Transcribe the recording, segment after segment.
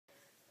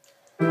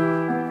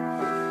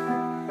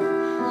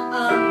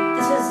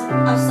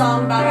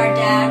song about our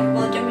dad.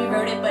 Well, Demi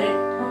wrote it, but it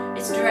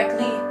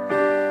directly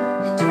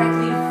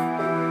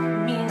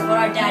means what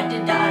our dad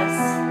did to us.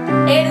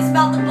 And it's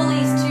about the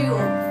bullies too.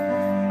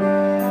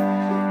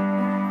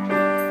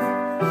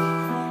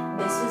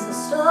 This is a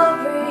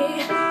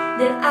story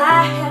that I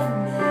have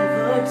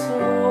never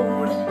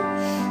told.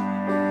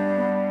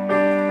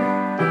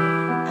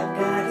 I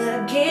gotta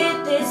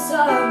get this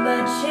off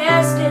my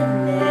chest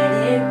and let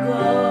it go.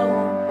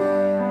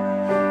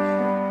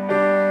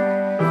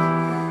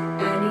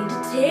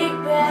 Take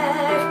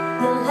back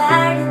the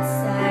light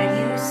inside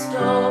you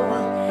stole.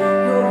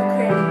 You're a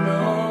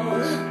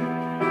criminal,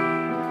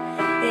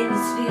 and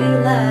you feel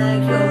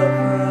like you're a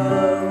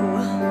pro.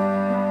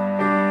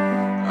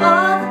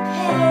 All the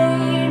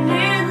pain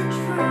and the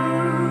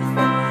truth,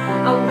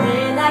 I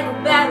went like a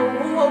battle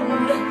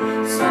wound.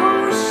 So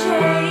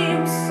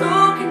ashamed, so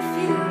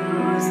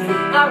confused,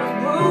 I was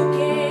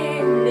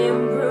broken and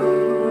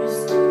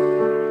bruised.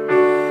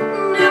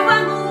 Now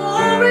I'm a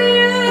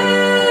warrior.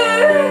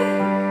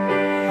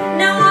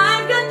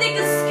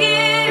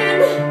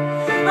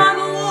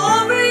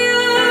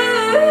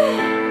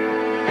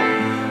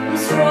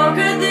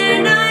 Stronger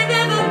than I've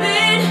ever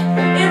been,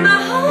 and my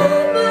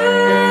armor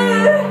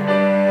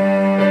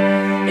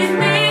is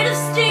made of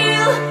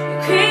steel. You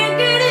can't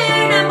get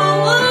in, I'm a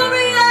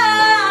warrior.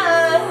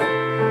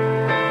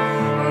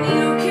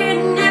 You can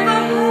never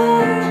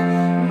hurt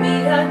me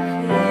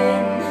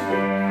again.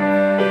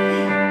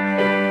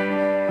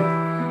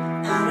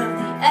 Out of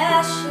the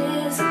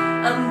ashes,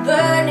 I'm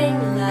burning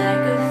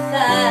like a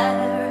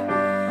fire.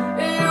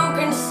 You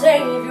can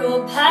save your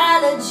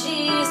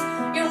apologies,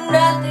 you're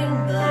nothing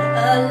but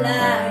a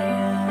liar.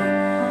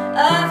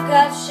 I've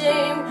got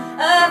shame,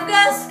 I've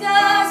got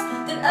scars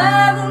that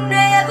I will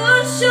never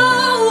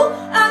show.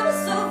 I'm a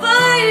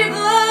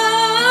survivor,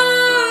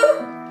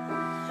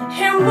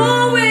 and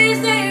always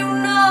they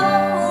will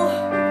know.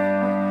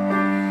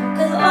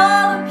 'Cause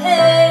all the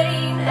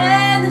pain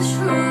and the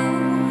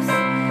truth,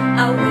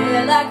 I wear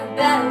like a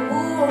battle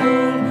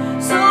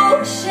wound. So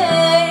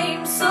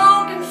ashamed, so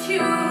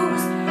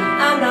confused,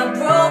 I'm not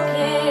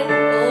broken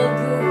or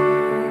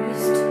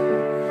bruised.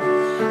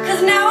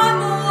 'Cause now I'm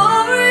a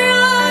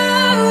warrior.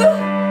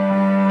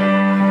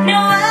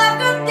 Now I've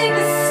got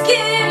thicker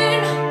skin.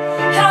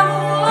 I'm a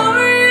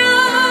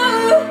warrior.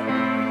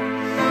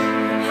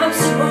 I'm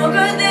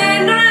stronger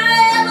than I've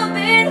ever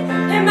been,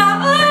 and my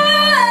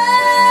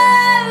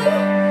arm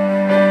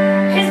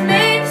is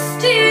made of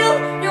steel.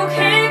 You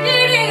can't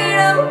get in.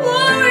 I'm a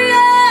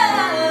warrior,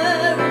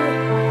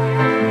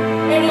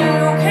 and you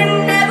can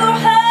never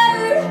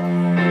hurt.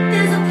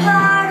 There's a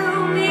part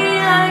of me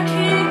I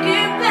can't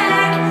get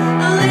back.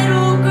 A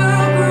little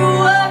girl grew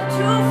up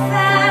too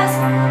fast.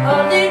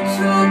 All it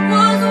took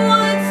was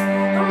once.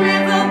 I'll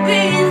never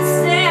be the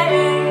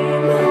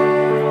same.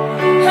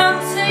 I'm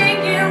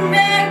taking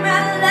back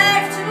my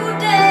life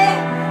today.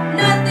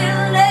 Nothing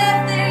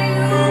left that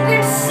you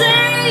can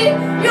say.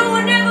 You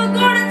were never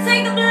gonna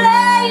take the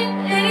blame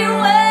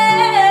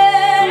anyway.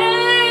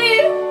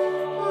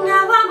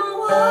 Now I'm a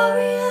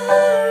warrior.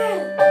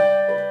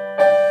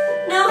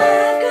 Now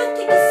I've got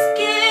thicker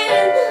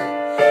skin.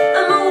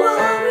 I'm a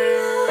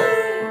warrior.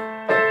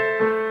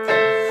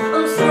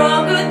 I'm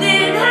stronger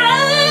than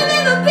I've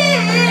ever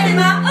been, and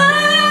my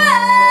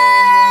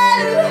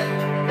arm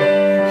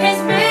is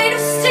made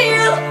of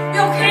steel.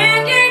 You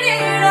can't get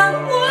in. I'm a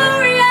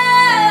warrior,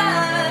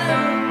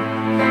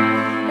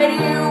 and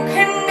you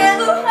can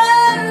never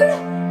hurt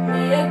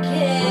me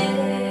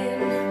again.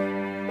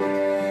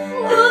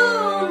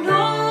 Oh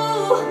no,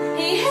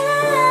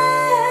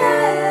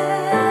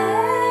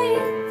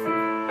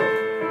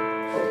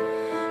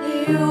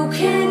 you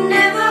can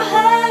never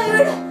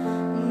hurt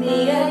me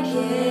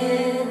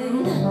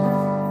again.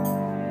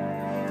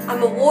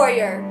 I'm a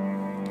warrior.